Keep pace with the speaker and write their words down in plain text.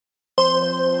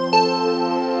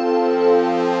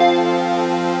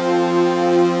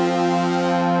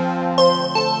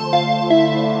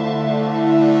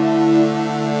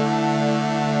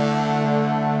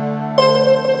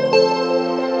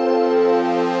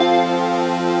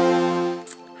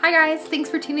Hi guys, thanks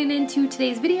for tuning in to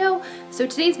today's video. So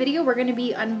today's video we're going to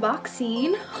be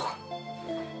unboxing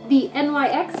the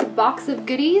NYX box of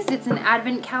goodies. It's an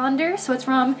advent calendar, so it's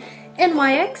from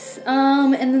NYX,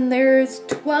 and then there's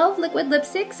 12 liquid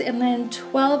lipsticks and then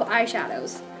 12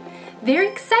 eyeshadows. Very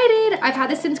excited! I've had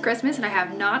this since Christmas and I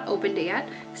have not opened it yet.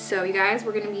 So you guys,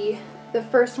 we're going to be the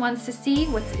first ones to see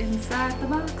what's inside the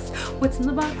box. What's in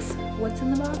the box? What's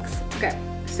in the box? Okay,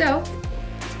 so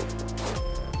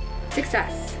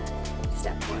success.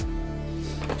 Step one.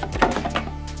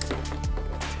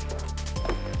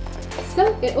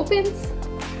 So it opens.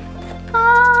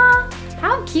 Ah,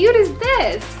 how cute is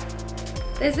this?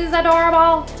 This is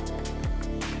adorable.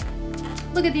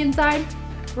 Look at the inside.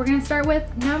 We're gonna start with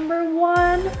number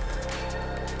one.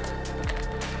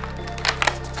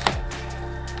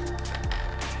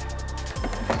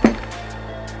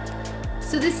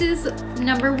 So this is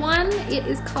number one. It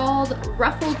is called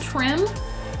Ruffle Trim.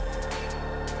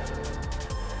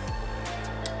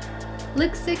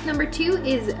 Lipstick number two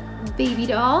is Baby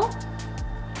Doll.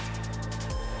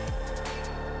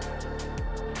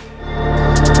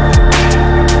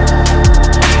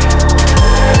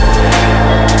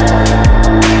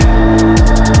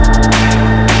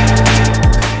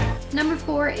 Number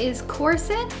four is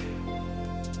Corset.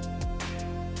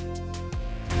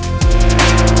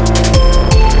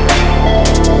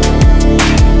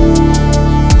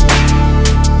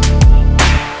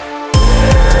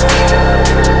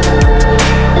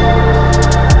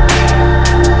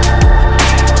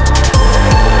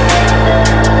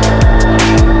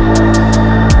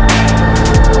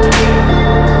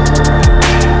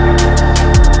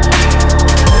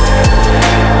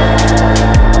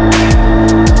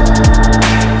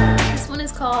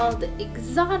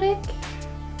 Exotic.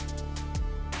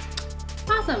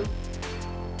 Awesome.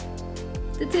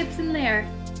 The tip's in there.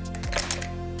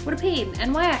 What a pain.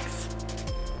 NYX.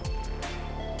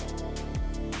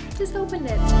 Just opened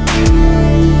it.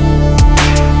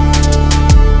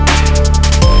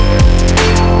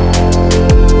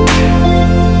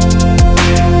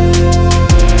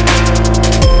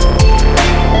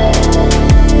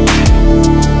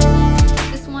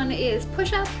 This one is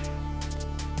Push Up.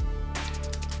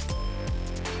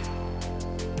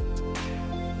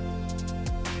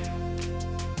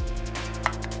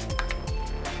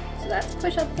 That's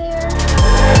Push Up there.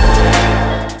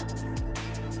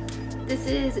 This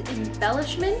is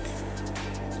Embellishment.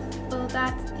 So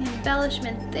that's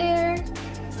Embellishment there.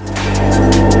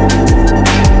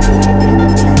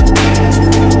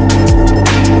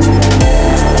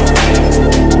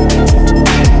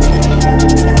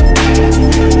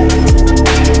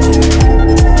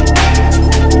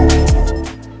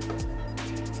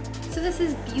 So this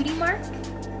is Beauty Mark.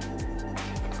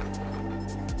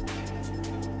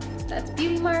 That's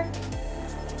Beauty Mark.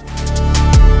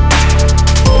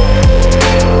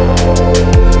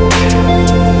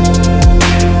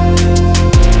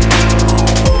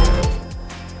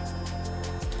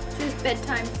 This is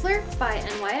Bedtime Flirt by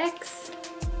NYX.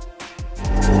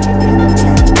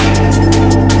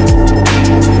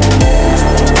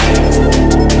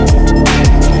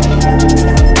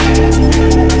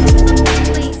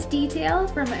 Lace Detail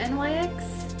from NYX.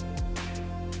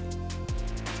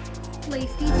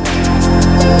 Lace Detail.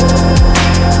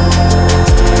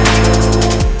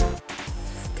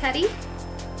 Teddy.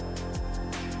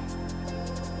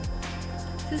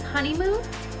 This is Honeymoon.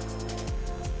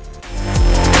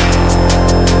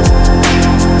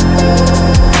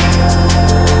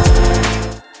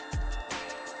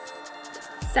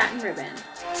 Satin Ribbon.